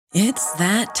It's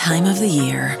that time of the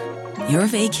year. Your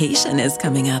vacation is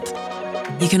coming up.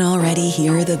 You can already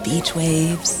hear the beach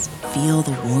waves, feel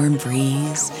the warm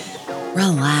breeze,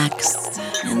 relax,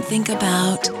 and think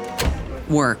about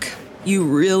work. You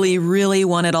really, really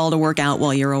want it all to work out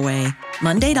while you're away.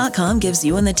 Monday.com gives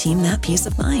you and the team that peace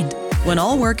of mind. When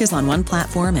all work is on one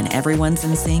platform and everyone's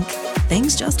in sync,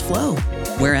 things just flow.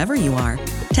 Wherever you are,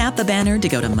 tap the banner to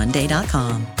go to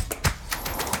Monday.com.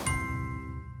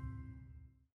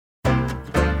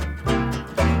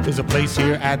 There's a place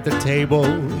here at the table.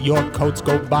 Your coats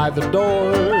go by the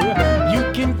door.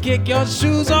 You can kick your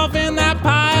shoes off in that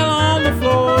pile on the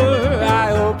floor.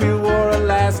 I hope you wore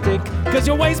elastic, cause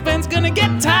your waistband's gonna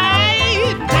get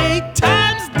tight. Take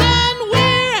time's done,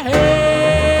 we're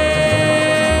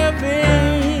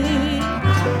having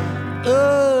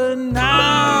a night.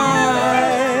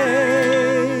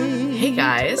 Hey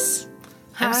guys,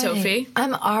 I'm Hi. Sophie.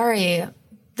 I'm Ari.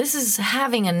 This is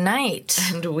having a night.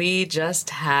 And we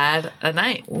just had a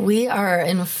night. We are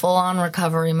in full-on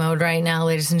recovery mode right now,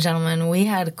 ladies and gentlemen. We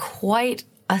had quite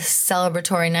a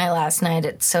celebratory night last night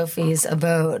at Sophie's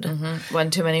abode.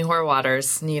 One too many whore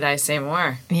waters. Need I say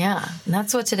more? Yeah, and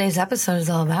that's what today's episode is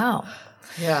all about.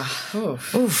 Yeah.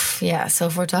 Oof, yeah, so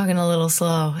if we're talking a little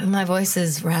slow, and my voice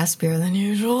is raspier than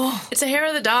usual. It's a hair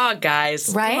of the dog,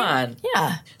 guys. Right? Come on.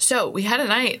 Yeah. So we had a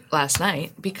night last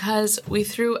night because we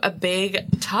threw a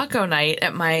big taco night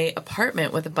at my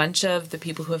apartment with a bunch of the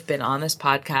people who have been on this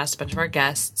podcast, a bunch of our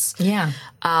guests. Yeah.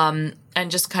 And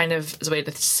just kind of as a way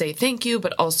to say thank you,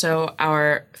 but also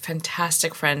our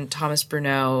fantastic friend Thomas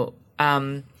Bruneau,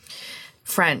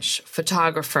 French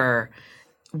photographer.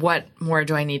 What more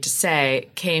do I need to say?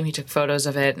 Came, he took photos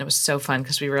of it, and it was so fun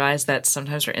because we realized that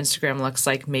sometimes our Instagram looks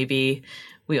like maybe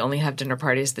we only have dinner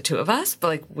parties, the two of us, but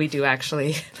like we do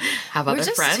actually have other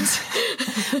friends.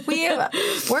 We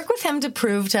work with him to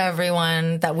prove to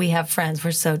everyone that we have friends.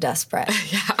 We're so desperate.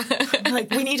 Yeah. Like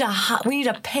we need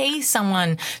to pay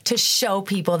someone to show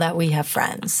people that we have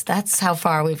friends. That's how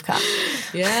far we've come.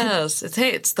 Yes.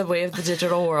 It's the way of the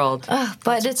digital world. But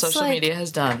That's it's what social like, media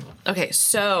has done. Okay,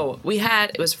 so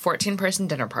it was a 14-person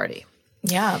dinner party.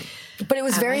 yeah. But it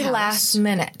was At very my house. last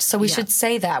minute. So we should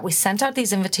say that. We sent out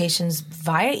these invitations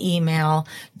via email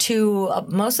to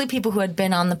mostly people who had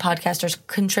been on the podcast or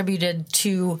contributed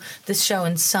to this show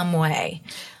in some way.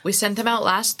 We sent them out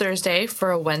last Thursday for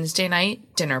a Wednesday night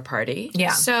dinner party.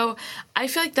 Yeah. So I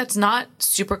feel like that's not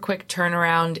super quick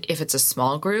turnaround if it's a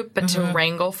small group, but to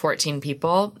wrangle 14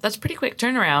 people, that's pretty quick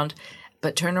turnaround.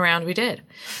 But turnaround we did.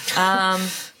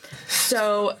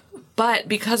 But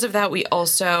because of that, we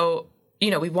also,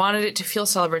 we wanted it to feel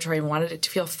celebratory. We wanted it to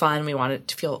feel fun. We wanted it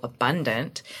to feel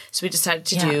abundant. So we decided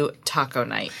to do taco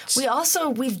night. We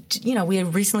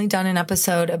had recently done an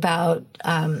episode about,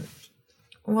 on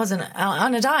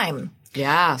a dime.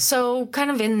 Yeah. So kind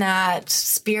of in that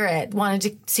spirit, wanted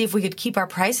to see if we could keep our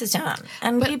prices down.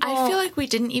 But I feel like we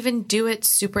didn't even do it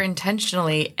super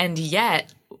intentionally, and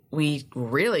yet we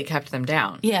really kept them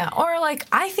down. Yeah, or like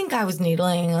I think I was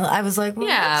needling. I was like,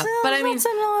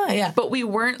 But we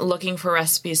weren't looking for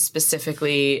recipes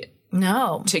specifically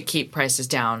no to keep prices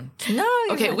down. No.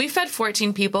 Okay, we fed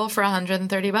 14 people for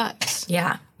 $130.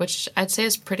 Yeah, which I'd say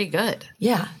is pretty good.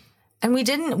 yeah. And we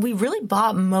really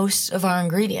bought most of our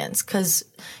ingredients because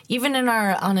even in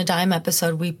our On a Dime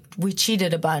episode, we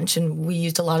cheated a bunch and we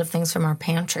used a lot of things from our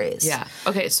pantries. Yeah.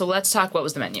 Okay, so let's talk. What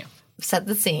was the menu? Set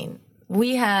the scene.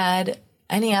 We had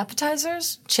any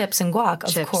appetizers? Chips and guac,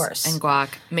 of course. And guac,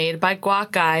 made by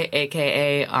Guac Guy,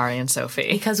 a.k.a. Ari and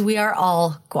Sophie. Because we are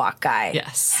all guac guy.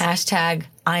 Yes. Hashtag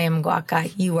I am guac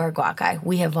guy. You are guac guy.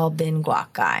 We have all been guac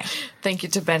guy. Thank you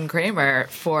to Ben Kramer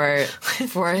for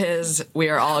his "We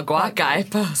Are All Guac Guy"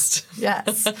 post.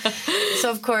 Yes. So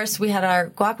of course we had our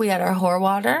guac. We had our whore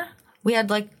water. We had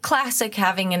like classic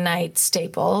having a night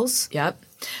staples. Yep.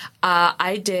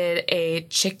 I did a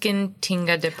chicken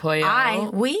tinga de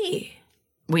pollo.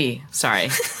 Sorry.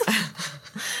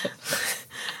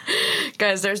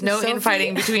 Guys, there's no Sophie.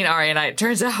 infighting between Ari and I. It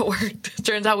turns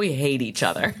out we hate each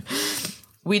other.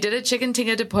 We did a chicken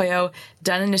tinga de pollo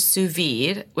done in a sous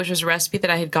vide, which was a recipe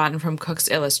that I had gotten from Cooks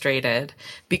Illustrated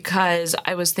because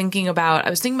I was thinking about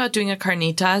doing a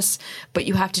carnitas, but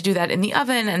you have to do that in the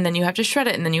oven and then you have to shred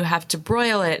it and then you have to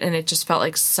broil it. And it just felt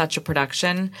like such a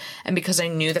production. And because I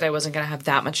knew that I wasn't going to have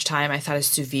that much time, I thought a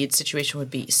sous vide situation would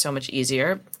be so much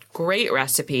easier. Great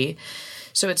recipe.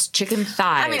 So it's chicken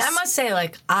thighs. I mean, I must say,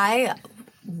 like,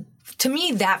 to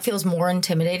me, that feels more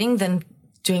intimidating than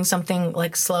doing something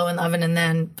like slow in the oven, and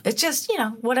then it's just,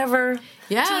 whatever.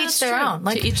 Yeah, to each their own.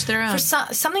 To each their own. For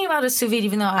something about a sous vide,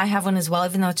 even though I have one as well,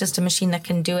 even though it's just a machine that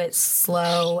can do it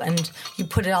slow and you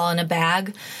put it all in a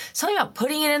bag. Something about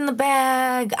putting it in the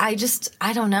bag, I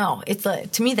don't know. It's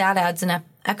to me that adds an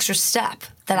extra step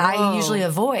that I usually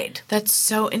avoid. That's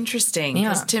so interesting.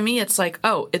 Because to me, it's like,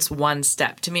 it's one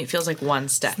step. To me, it feels like one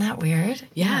step. Isn't that weird?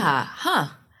 Yeah. Huh.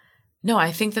 No,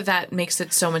 I think that makes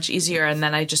it so much easier, and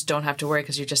then I just don't have to worry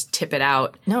because you just tip it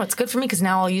out. No, it's good for me because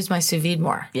now I'll use my sous vide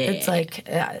more. Yeah. It's like,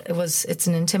 it's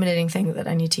an intimidating thing that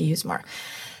I need to use more.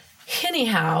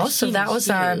 Anyhow, so that was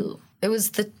it was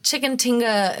the Chicken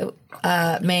Tinga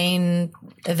main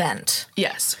event.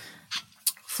 Yes.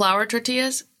 Flour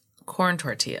tortillas, corn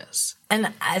tortillas.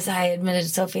 And as I admitted to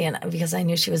Sophie, and because I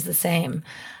knew she was the same,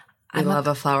 I love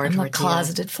a flour tortilla. I'm a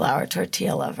closeted flour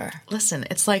tortilla lover. Listen,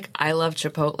 it's like I love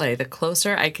Chipotle. The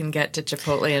closer I can get to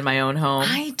Chipotle in my own home,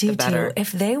 I do the better. too.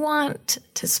 If they want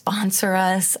to sponsor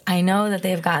us, I know that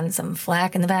they've gotten some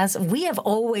flack in the past. We have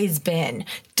always been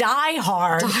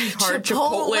diehard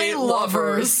Chipotle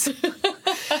lovers.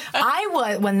 I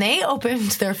was when they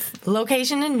opened their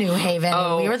location in New Haven.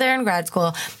 We were there in grad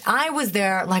school. I was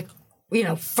there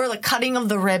for the cutting of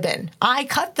the ribbon. I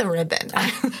cut the ribbon.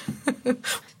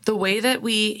 The way that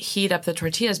we heat up the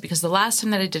tortillas, because the last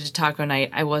time that I did a taco night,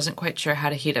 I wasn't quite sure how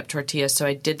to heat up tortillas, so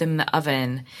I did them in the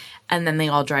oven, and then they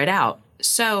all dried out.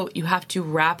 So you have to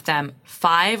wrap them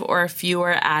 5 or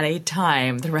fewer at a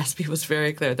time. The recipe was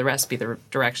very clear. The recipe, the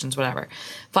directions, whatever.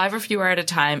 5 or fewer at a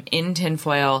time in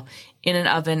tinfoil in an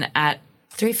oven at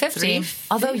 350.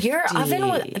 Although your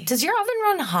oven, does your oven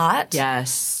run hot?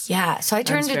 Yes. Yeah, so I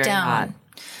turned it down. Hot.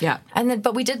 Yeah.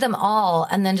 But we did them all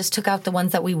and then just took out the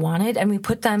ones that we wanted and we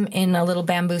put them in a little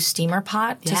bamboo steamer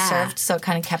pot to serve, so it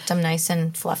kind of kept them nice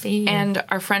and fluffy. And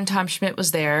our friend Tom Schmidt was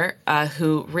there,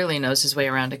 who really knows his way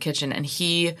around a kitchen, and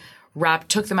he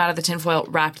took them out of the tinfoil,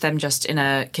 wrapped them just in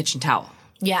a kitchen towel.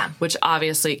 Yeah. Which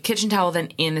obviously, kitchen towel then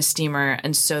in the steamer,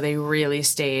 and so they really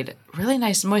stayed really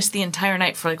nice and moist the entire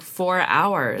night for like 4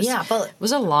 hours. Yeah, but it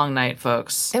was a long night,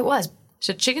 folks. It was.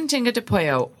 So chicken tinga de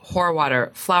pollo, whore water,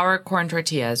 flour, corn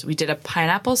tortillas. We did a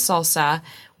pineapple salsa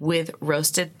with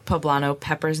roasted poblano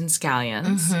peppers and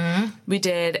scallions. Mm-hmm. We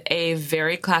did a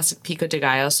very classic pico de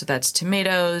gallo, so that's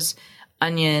tomatoes,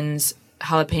 onions,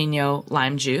 jalapeno,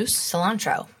 lime juice.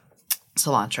 Cilantro.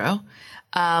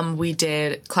 We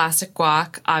did classic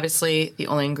guac. Obviously, the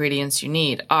only ingredients you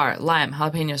need are lime,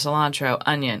 jalapeno, cilantro,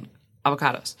 onion,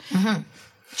 avocados,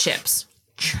 chips.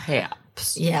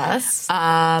 Yes.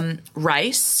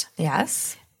 Rice.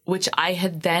 Yes. Which I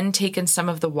had then taken some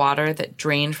of the water that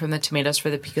drained from the tomatoes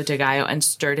for the pico de gallo and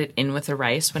stirred it in with the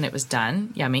rice when it was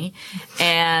done. Yummy.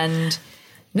 And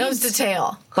nose to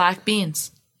tail. Black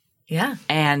beans. Yeah.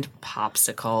 And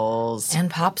popsicles.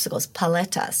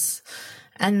 Paletas.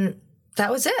 And that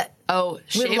was it. Oh,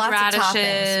 shaved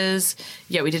radishes.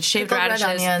 Yeah, we did shaved radishes.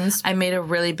 Red onions. I made a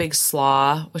really big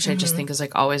slaw, which I just think is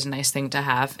like always a nice thing to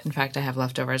have. In fact, I have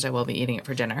leftovers. I will be eating it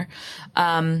for dinner.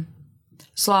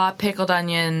 Slaw, pickled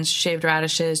onions, shaved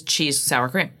radishes, cheese, sour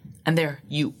cream. And there,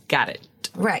 you got it.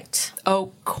 Right.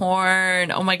 Oh,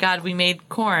 corn. Oh my God, we made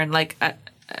corn. Like a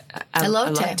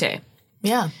elote.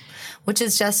 Yeah. Which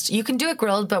is just, you can do it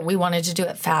grilled, but we wanted to do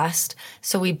it fast.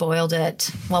 So we boiled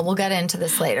it. Well, we'll get into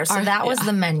this later. So that was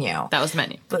the menu. That was the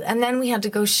menu. And then we had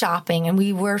to go shopping, and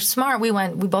we were smart. We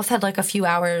both had like a few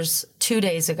hours 2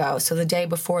 days ago, so the day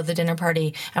before the dinner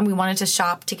party, and we wanted to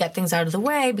shop to get things out of the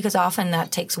way because often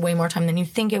that takes way more time than you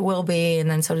think it will be, and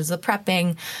then so does the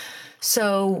prepping.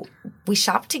 So we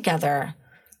shopped together.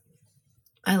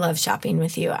 I love shopping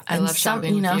with you. I love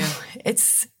shopping with you.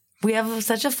 We have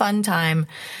such a fun time,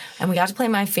 and we got to play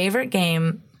my favorite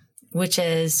game, which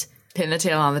is pin the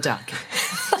tail on the donkey.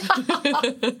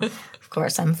 Of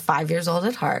course, I'm 5 years old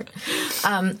at heart.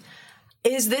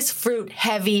 Is this fruit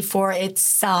heavy for its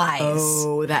size?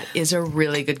 Oh, that is a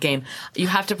really good game. You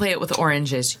have to play it with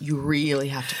oranges. You really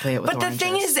have to play it with oranges. But the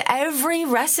thing is, every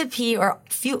recipe or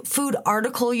food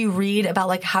article you read about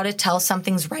like how to tell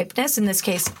something's ripeness, in this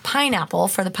case, pineapple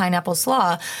for the pineapple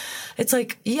slaw, it's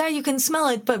like, yeah, you can smell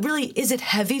it, but really, is it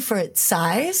heavy for its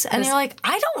size? And you're like,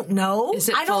 I don't know.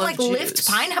 I don't like lift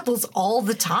pineapples all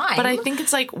the time. But I think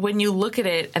it's like when you look at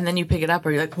it and then you pick it up,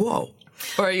 or you're like, whoa.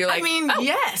 Or you're like,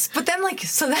 yes. But then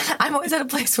I'm always at a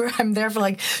place where I'm there for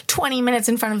like 20 minutes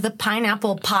in front of the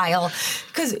pineapple pile.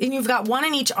 And you've got one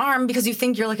in each arm because you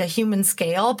think you're like a human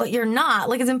scale, but you're not.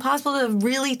 Like, it's impossible to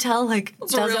really tell, like,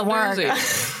 does it work?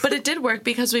 But it did work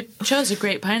because we chose a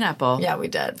great pineapple. Yeah, we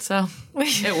did. So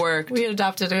it worked. We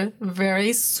adopted a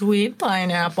very sweet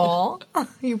pineapple.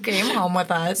 You came home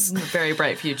with us. Very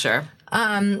bright future.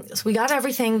 So we got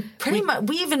everything pretty much.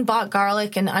 We even bought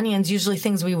garlic and onions, usually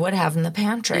things we would have in the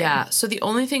pantry. Yeah. So the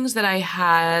only things that I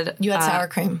had... You had sour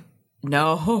cream.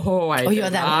 No, I did you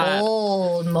had that not.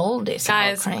 old moldy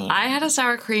sour cream. I had a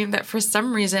sour cream that for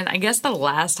some reason, I guess the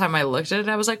last time I looked at it,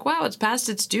 I was like, wow, it's past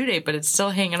its due date, but it's still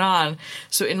hanging on.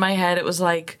 So in my head, it was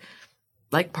like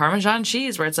Parmesan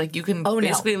cheese, where it's like you can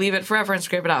basically leave it forever and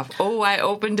scrape it off. Oh, I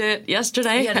opened it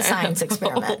yesterday. You had a science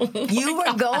experiment. You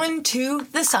were going to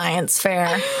the science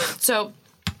fair. So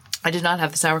I did not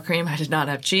have the sour cream. I did not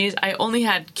have cheese. I only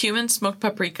had cumin, smoked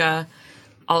paprika,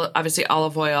 obviously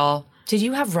olive oil. Did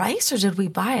you have rice or did we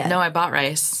buy it? No, I bought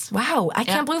rice. Wow. I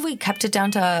can't believe we kept it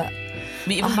down to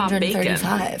We even bought bacon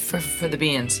for the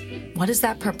beans. What is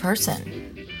that per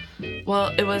person?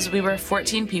 Well, we were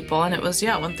 14 people and it was,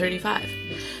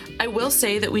 $135. I will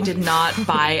say that we did not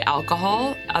buy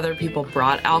alcohol. Other people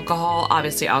brought alcohol.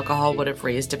 Obviously, alcohol would have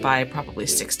raised it by probably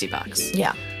 $60.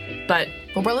 Yeah. But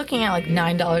we're looking at like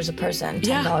 $9 a person,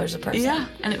 $10 a person. Yeah,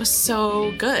 and it was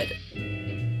so good.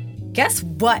 Guess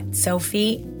what,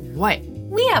 Sophie? What?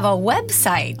 We have a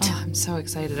website. Oh, I'm so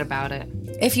excited about it.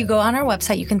 If you go on our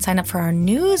website, you can sign up for our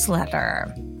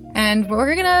newsletter. And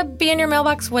we're going to be in your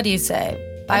mailbox, what do you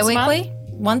say? Bi-weekly?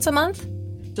 Once a month?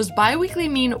 Does bi-weekly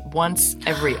mean once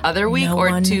every other week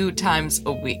or 2 times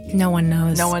a week? No one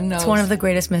knows. No one knows. It's one of the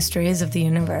greatest mysteries of the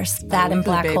universe. That and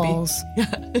black holes.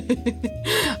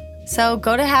 So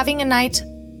go to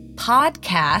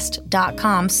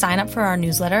havinganightpodcast.com, sign up for our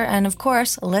newsletter, and of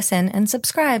course, listen and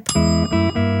subscribe.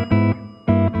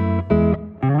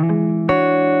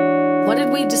 What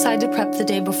did we decide to prep the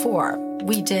day before?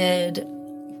 We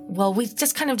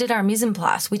just kind of did our mise en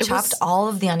place. We chopped all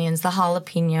of the onions, the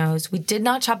jalapenos. We did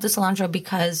not chop the cilantro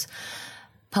because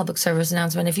public service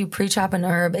announcement, if you pre-chop an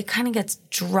herb, it kind of gets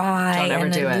dry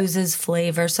and it loses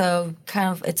flavor. So kind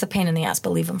of it's a pain in the ass, but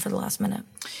leave them for the last minute.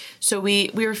 So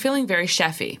we were feeling very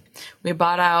chefy. We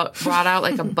brought out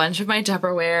like a bunch of my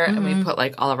Tupperware and we put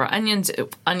like all of our onions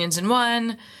in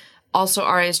one. Also,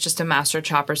 Ari is just a master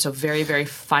chopper, so very, very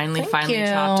finely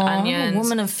chopped onions. A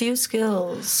woman of few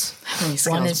skills.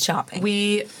 One is chopping.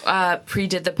 We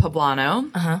pre-did the poblano.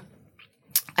 Uh-huh.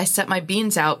 I set my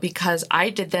beans out because I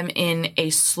did them in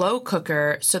a slow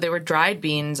cooker, so they were dried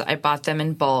beans. I bought them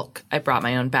in bulk. I brought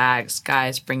my own bags.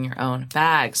 Guys, bring your own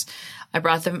bags. I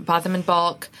bought them in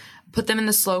bulk, put them in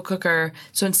the slow cooker.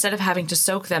 So instead of having to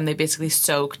soak them, they basically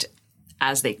soaked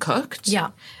as they cooked.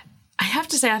 Yeah. I have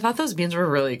to say, I thought those beans were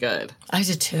really good. I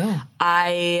did too.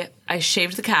 I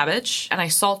shaved the cabbage and I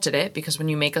salted it because when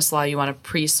you make a slaw, you want to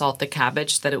pre-salt the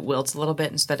cabbage so that it wilts a little bit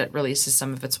and so that it releases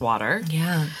some of its water.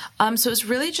 Yeah. So it was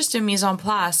really just a mise en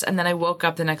place. And then I woke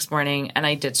up the next morning and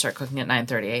I did start cooking at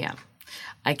 9:30 a.m.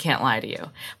 I can't lie to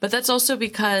you. But that's also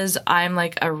because I'm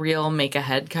like a real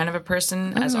make-ahead kind of a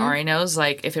person, as Ari knows.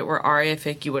 Like, if it were Ari, I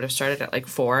think you would have started at like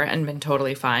 4 and been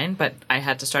totally fine. But I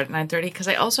had to start at 9:30 because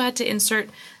I also had to insert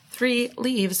 3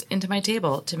 leaves into my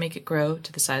table to make it grow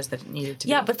to the size that it needed to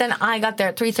be. Yeah, but then I got there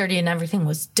at 3:30 and everything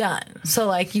was done. So,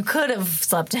 like, you could have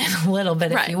slept in a little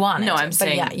bit if you wanted. No, I'm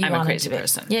saying you I'm a crazy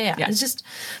person. Yeah. It's just,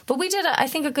 but we did, I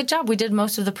think, a good job. We did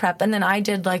most of the prep. And then I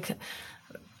did,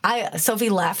 Sophie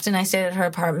left and I stayed at her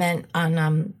apartment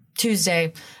on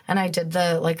Tuesday and I did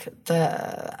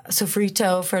the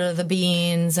sofrito for the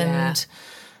beans and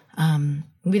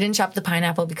we didn't chop the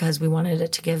pineapple because we wanted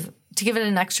it to give it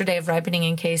an extra day of ripening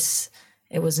in case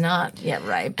it was not yet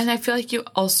ripe. And I feel like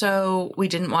we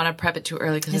didn't want to prep it too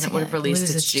early because then it would have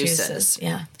released its juices.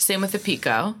 Yeah. Same with the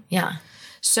pico. Yeah.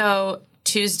 So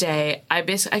Tuesday, I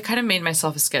kind of made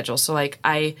myself a schedule. So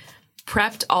I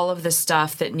prepped all of the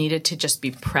stuff that needed to just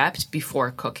be prepped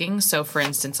before cooking. So for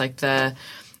instance, like the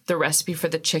recipe for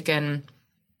the chicken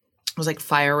was like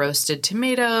fire roasted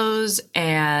tomatoes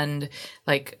and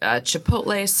like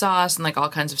chipotle sauce and like all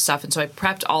kinds of stuff. And so I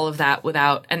prepped all of that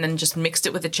and then just mixed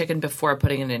it with the chicken before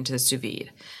putting it into the sous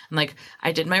vide. And like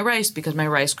I did my rice because my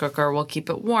rice cooker will keep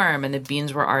it warm and the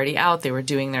beans were already out. They were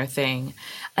doing their thing.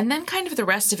 And then kind of the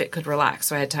rest of it could relax.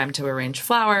 So I had time to arrange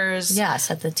flowers. Yeah,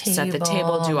 set the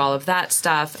table, do all of that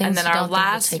stuff. And then our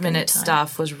last minute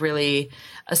stuff was really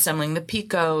assembling the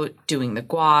pico, doing the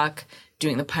guac,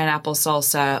 doing the pineapple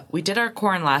salsa. We did our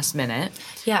corn last minute.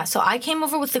 Yeah, so I came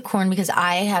over with the corn because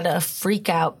I had a freak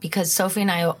out because Sophie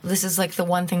and I, this is like the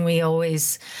one thing we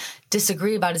always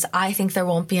disagree about is I think there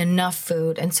won't be enough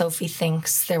food and Sophie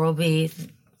thinks there will be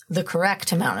the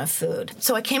correct amount of food.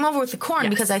 So I came over with the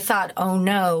corn because I thought, oh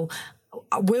no,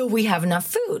 will we have enough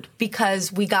food?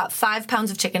 Because we got 5 pounds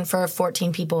of chicken for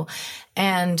 14 people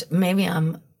and maybe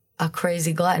I'm a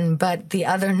crazy glutton, but the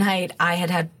other night I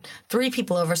had 3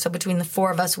 people over, so between the 4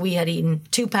 of us, we had eaten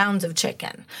 2 pounds of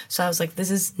chicken. So I was like,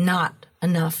 this is not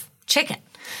enough chicken.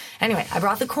 Anyway, I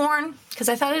brought the corn because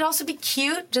I thought it'd also be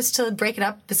cute just to break it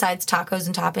up besides tacos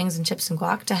and toppings and chips and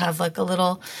guac to have like a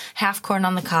little half corn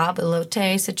on the cob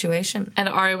elote situation. And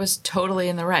Ari was totally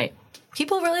in the right.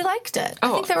 People really liked it. Oh,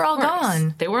 I think they were all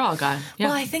gone. They were all gone. Yeah.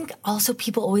 Well, I think also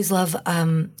people always love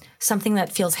something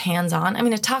that feels hands-on. I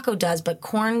mean, a taco does, but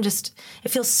corn just, it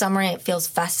feels summery, it feels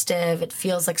festive, it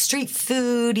feels like street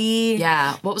foody.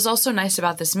 Yeah. What was also nice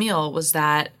about this meal was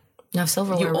that No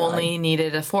silverware. you only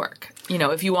needed a fork. You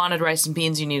know, if you wanted rice and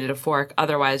beans, you needed a fork.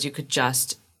 Otherwise, you could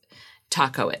just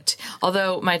taco it.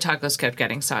 Although my tacos kept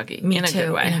getting soggy. Me in a too,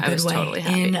 good way. in a I was good way. totally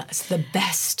happy. In the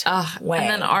best way. And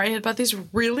then Ari had bought these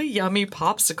really yummy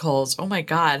popsicles. Oh my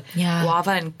God. Yeah.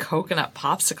 Guava and coconut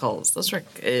popsicles. Those were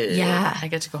good. Yeah. I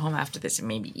get to go home after this and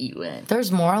maybe eat one.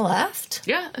 There's more left?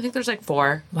 Yeah, I think there's like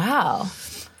 4. Wow.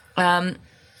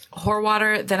 Whore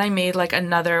water, then I made like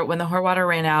another, when the whore water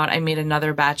ran out, I made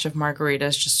another batch of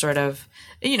margaritas, just sort of,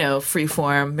 you know,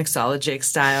 freeform, mixologic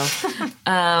style.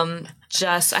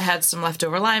 I had some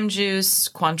leftover lime juice,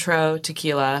 Cointreau,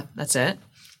 tequila. That's it.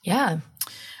 Yeah.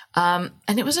 And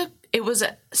it was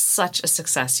such a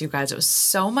success, you guys. It was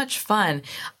so much fun.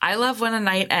 I love when a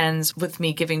night ends with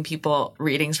me giving people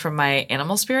readings from my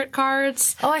animal spirit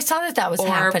cards. Oh, I saw that was or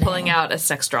happening. pulling out a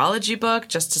sextrology book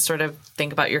just to sort of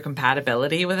think about your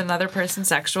compatibility with another person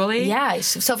sexually. Yeah.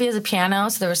 Sophie has a piano,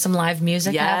 so there was some live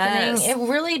music happening. It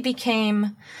really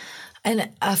became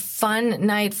a fun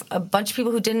night. A bunch of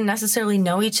people who didn't necessarily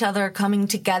know each other coming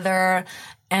together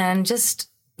and just...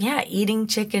 yeah, eating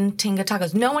chicken tinga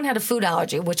tacos. No one had a food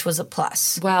allergy, which was a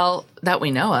plus. Well, that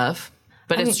we know of.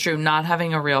 But it's true, not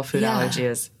having a real food allergy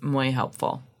is muy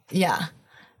helpful. Yeah.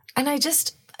 And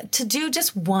to do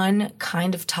just one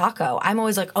kind of taco, I'm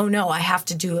always like, oh no, I have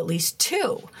to do at least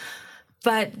 2.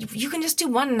 But you can just do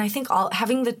one. And I think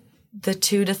having the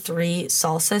 2 to 3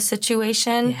 salsa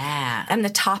situation. Yeah. And the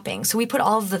toppings. So we put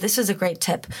this is a great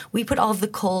tip. We put all of the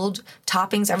cold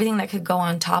toppings, everything that could go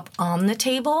on top on the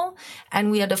table.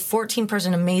 And we had a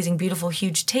 14-person amazing, beautiful,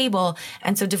 huge table.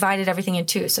 And so divided everything in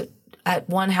 2. So at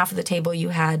one half of the table, you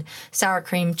had sour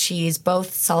cream, cheese,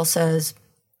 both salsas,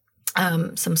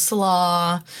 some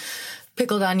slaw,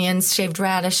 pickled onions, shaved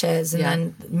radishes, and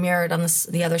then mirrored on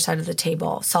the other side of the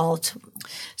table, salt.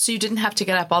 So you didn't have to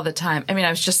get up all the time. I mean, I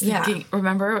was just thinking,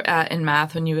 remember in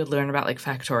math when you would learn about like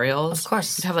factorials? Of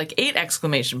course. You'd have like 8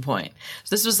 exclamation point.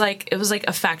 So this was like, it was like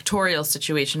a factorial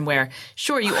situation where,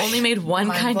 sure, you only made one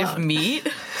kind of meat.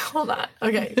 Hold on.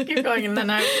 Okay, keep going, and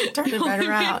then I turned it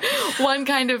better out. One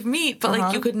kind of meat, but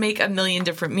like you could make a million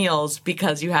different meals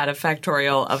because you had a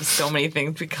factorial of so many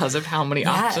things because of how many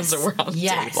options there were on the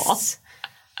table.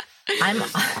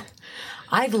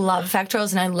 I love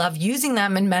factorials, and I love using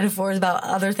them in metaphors about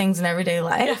other things in everyday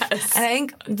life. Yes. And I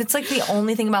think it's like the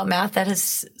only thing about math that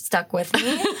has stuck with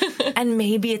me. And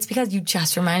maybe it's because you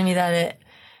just reminded me that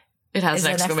it has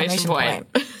an exclamation point.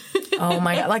 Oh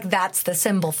my God. Like that's the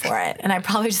symbol for it. And I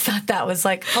probably just thought that was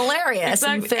like hilarious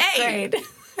in 5th grade.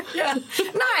 Yeah.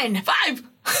 9. 5.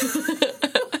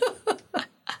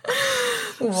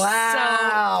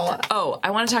 Wow.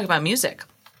 I want to talk about music.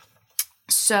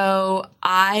 So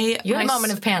You had a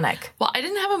moment of panic. Well, I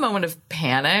didn't have a moment of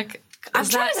panic. I'm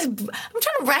trying to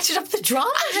ratchet up the drama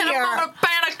here. I had a moment of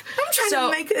panic. I'm trying to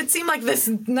make it seem like this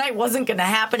night wasn't going to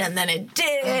happen, and then it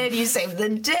did. You saved the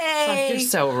day. You're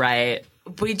so right.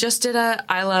 We just did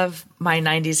I love my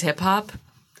 90s hip hop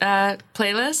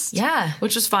playlist. Yeah.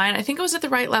 Which was fine. I think it was at the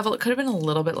right level. It could have been a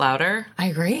little bit louder. I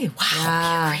agree.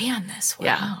 Wow. We agree on this. Wow.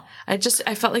 Yeah.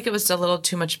 I felt like it was a little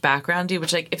too much backgroundy,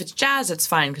 which like if it's jazz, it's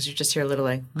fine because you just hear a little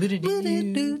like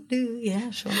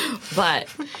yeah, sure. But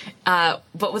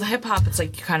with hip hop, it's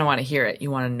like you kind of want to hear it.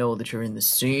 You want to know that you're in the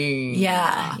scene.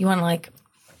 Yeah, you want to like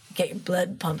get your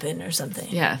blood pumping or something.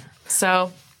 Yeah.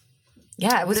 So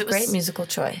yeah, it was a great musical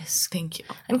choice. Thank you.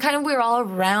 And kind of we were all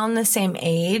around the same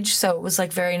age, so it was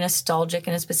like very nostalgic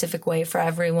in a specific way for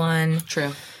everyone.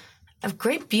 True. A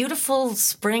great, beautiful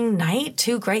spring night,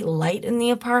 too. Great light in the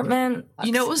apartment.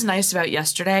 You know what was nice about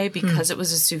yesterday, because it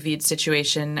was a sous vide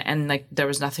situation and like there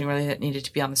was nothing really that needed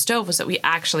to be on the stove, was that we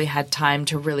actually had time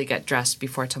to really get dressed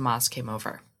before Tomas came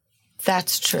over.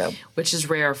 That's true. Which is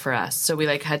rare for us. So we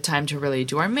like had time to really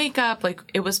do our makeup. Like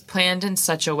it was planned in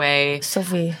such a way,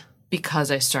 Sophie, because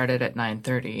I started at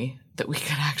 9:30, that we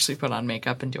could actually put on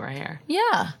makeup and do our hair.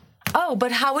 Yeah. Oh,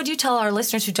 but how would you tell our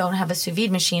listeners who don't have a sous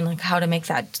vide machine like how to make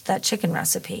that chicken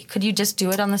recipe? Could you just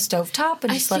do it on the stovetop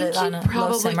and just let it on a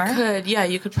low simmer? You could. Yeah,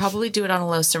 you could probably do it on a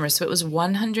low simmer. So it was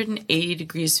 180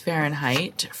 degrees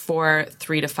Fahrenheit for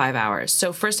 3 to 5 hours.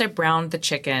 So first I browned the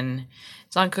chicken.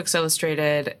 It's on Cooks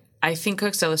Illustrated. I think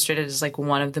Cooks Illustrated is like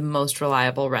one of the most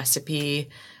reliable recipe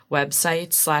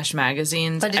websites /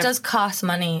 magazines. But it does cost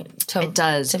money to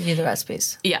view the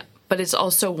recipes. Yeah, but it's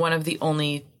also one of the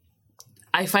only.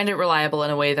 I find it reliable in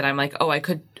a way that I'm like, oh, I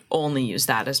could only use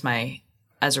that as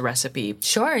a recipe.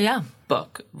 Sure, yeah.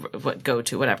 Book, go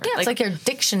to, whatever. Yeah, it's like your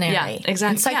dictionary. Yeah,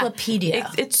 exactly. Encyclopedia.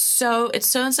 Yeah. It's so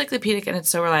encyclopedic and it's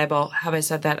so reliable. Have I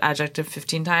said that adjective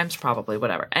 15 times? Probably,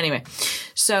 whatever. Anyway,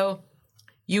 so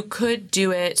you could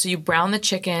do it. So you brown the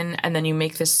chicken and then you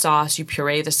make this sauce, you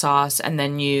puree the sauce, and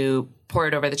then you pour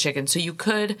it over the chicken. So you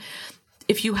could,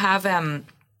 if you have a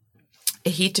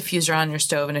heat diffuser on your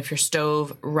stove, and if your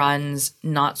stove runs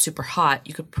not super hot,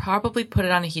 you could probably put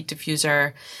it on a heat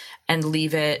diffuser and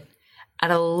leave it at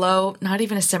a low, not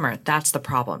even a simmer. That's the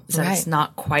problem. Is that it's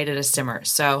not quite at a simmer.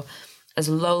 So as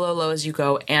low as you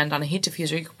go, and on a heat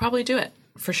diffuser, you could probably do it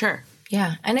for sure.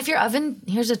 Yeah. And if your oven,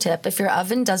 here's a tip, if your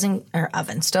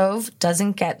stove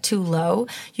doesn't get too low,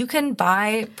 you can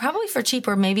buy, probably for cheap,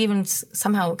 or maybe even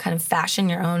somehow kind of fashion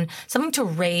your own, something to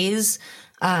raise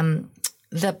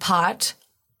the pot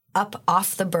up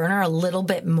off the burner a little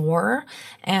bit more,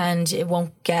 and it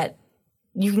won't get,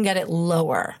 you can get it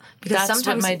lower. Because that's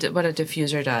sometimes what a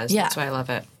diffuser does. Yeah. That's why I love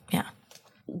it. Yeah.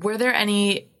 Were there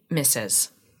any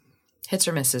misses, hits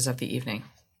or misses of the evening?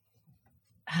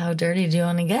 How dirty do you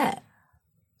want to get?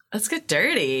 Let's get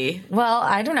dirty. Well,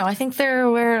 I don't know. I think there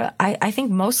were, I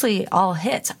think mostly all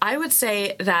hits. I would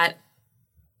say that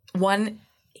one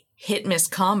hit-miss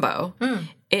combo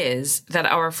is that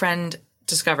our friend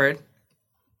discovered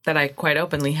that I quite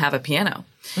openly have a piano.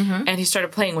 Mm-hmm. And he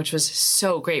started playing, which was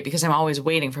so great because I'm always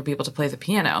waiting for people to play the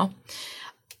piano.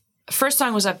 First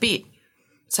song was upbeat.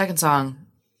 Second song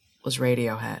was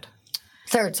Radiohead.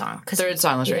 Third song was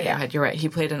Radiohead. Yeah. You're right. He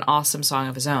played an awesome song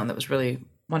of his own that was really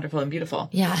wonderful and beautiful.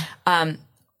 Yeah.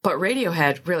 But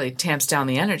Radiohead really tamps down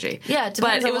the energy. Yeah,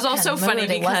 but it was also funny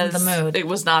because it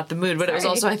was not the mood. But it was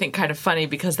also, I think, kind of funny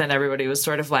because then everybody was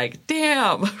sort of like,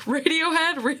 "Damn,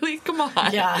 Radiohead, really? Come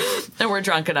on!" Yeah, and we're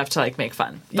drunk enough to like make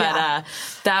fun. But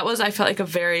that was, I felt like, a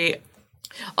very.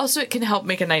 Also, it can help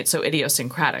make a night so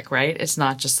idiosyncratic, right? It's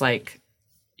not just like,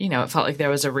 it felt like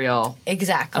there was a real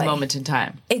a moment in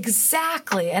time.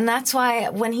 Exactly, and that's why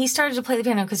when he started to play the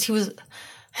piano, because he was.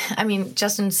 I mean,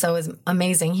 Justin So is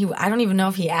amazing. I don't even know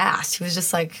if he asked. He was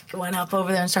just like, went up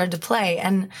over there and started to play.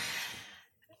 And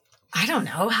I don't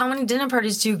know, how many dinner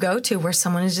parties do you go to where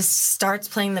someone just starts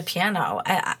playing the piano?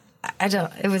 I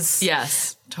don't, it was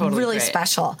totally really great.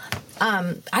 Special.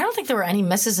 I don't think there were any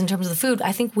misses in terms of the food.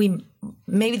 I think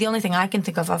maybe the only thing I can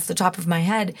think of off the top of my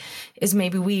head is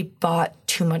maybe we bought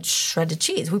too much shredded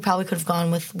cheese. We probably could have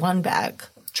gone with one bag.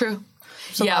 True.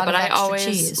 Yeah, but I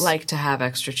always like to have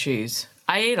extra cheese.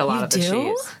 I ate a lot of the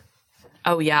cheese.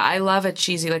 Oh, yeah. I love a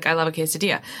cheesy, I love a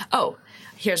quesadilla. Oh,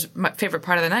 here's my favorite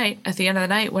part of the night. At the end of the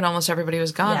night, when almost everybody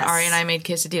was gone, Ari and I made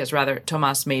quesadillas. Rather,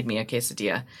 Tomas made me a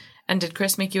quesadilla. And did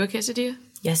Chris make you a quesadilla?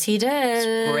 Yes, he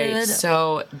did. Great.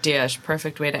 So, dish.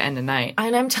 Perfect way to end a night.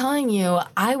 And I'm telling you,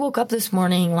 I woke up this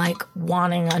morning,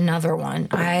 wanting another one.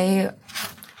 I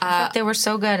thought they were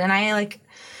so good. And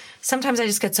sometimes I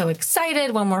just get so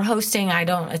excited when we're hosting.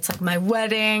 It's like my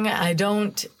wedding. I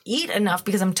don't eat enough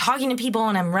because I'm talking to people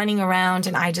and I'm running around,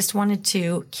 and I just wanted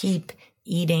to keep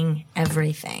eating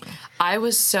everything.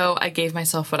 I gave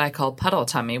myself what I call puddle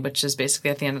tummy, which is basically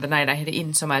at the end of the night, I had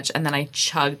eaten so much and then I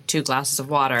chugged 2 glasses of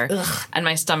water and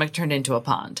my stomach turned into a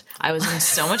pond. I was in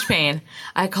so much pain.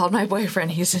 I called my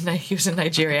boyfriend. He was in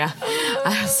Nigeria.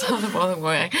 I saw him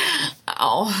going,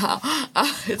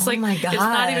 it's like, my God. It's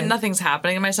not even, nothing's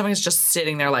happening. And my stomach is just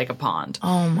sitting there like a pond.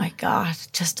 Oh my God.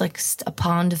 Just like a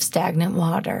pond of stagnant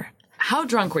water. How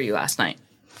drunk were you last night?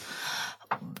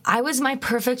 I was my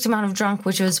perfect amount of drunk,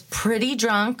 which was pretty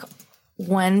drunk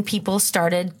when people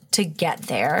started to get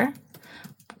there,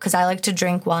 because I like to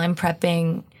drink while I'm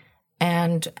prepping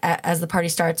and as the party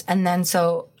starts. And then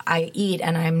so I eat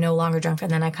and I'm no longer drunk,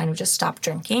 and then I kind of just stop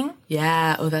drinking.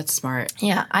 Yeah. Oh, that's smart.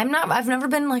 Yeah. I've never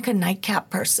been like a nightcap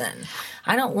person.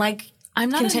 I don't like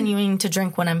continuing to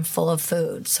drink when I'm full of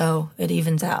food, so it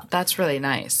evens out. That's really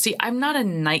nice. See, I'm not a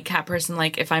nightcap person.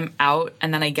 Like, if I'm out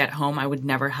and then I get home, I would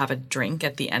never have a drink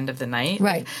at the end of the night.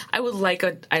 Right.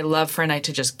 I love for a night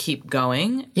to just keep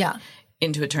going. Yeah.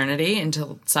 Into eternity,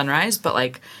 until sunrise.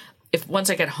 But if once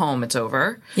I get home, it's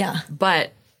over. Yeah.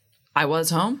 But I was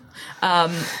home.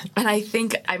 And I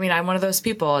think, I'm one of those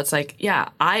people. It's like,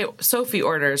 Sophie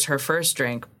orders her first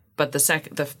drink, but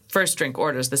the first drink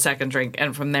orders the second drink,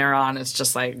 and from there on, it's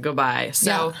just like, goodbye.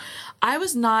 So I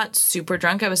was not super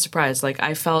drunk. I was surprised.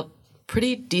 I felt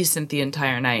pretty decent the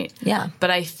entire night. Yeah. But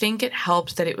I think it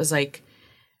helped that it was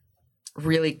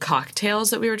really cocktails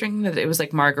that we were drinking, that it was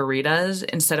like margaritas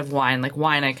instead of wine. Like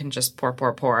wine, I can just pour.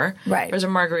 Right. Whereas a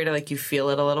margarita, like you feel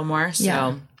it a little more. So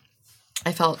Yeah.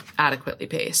 I felt adequately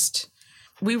paced.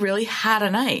 We really had a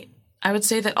night. I would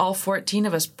say that all 14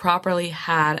 of us properly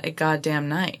had a goddamn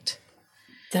night.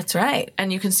 That's right.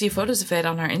 And you can see photos of it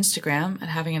on our Instagram at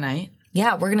Having a Night.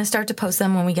 Yeah, we're going to start to post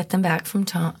them when we get them back from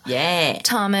Thomas,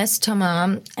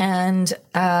 and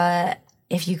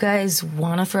if you guys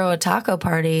want to throw a taco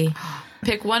party,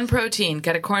 pick one protein,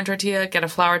 get a corn tortilla, get a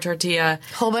flour tortilla.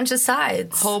 Whole bunch of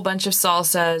sides. Whole bunch of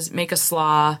salsas, make a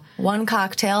slaw. One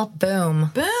cocktail,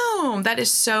 boom. Boom! That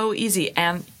is so easy.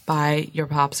 And buy your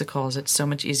popsicles. It's so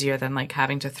much easier than like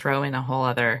having to throw in a whole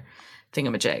other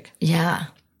thingamajig. Yeah.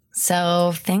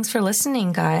 So thanks for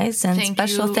listening, guys. And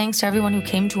special thanks to everyone who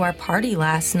came to our party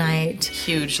last night.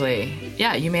 Hugely.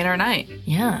 Yeah, you made our night.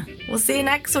 Yeah. We'll see you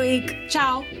next week.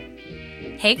 Ciao.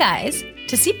 Hey guys,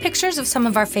 to see pictures of some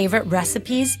of our favorite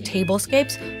recipes,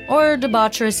 tablescapes, or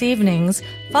debaucherous evenings,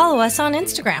 follow us on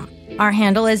Instagram. Our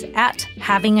handle is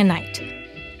 @HavingANight.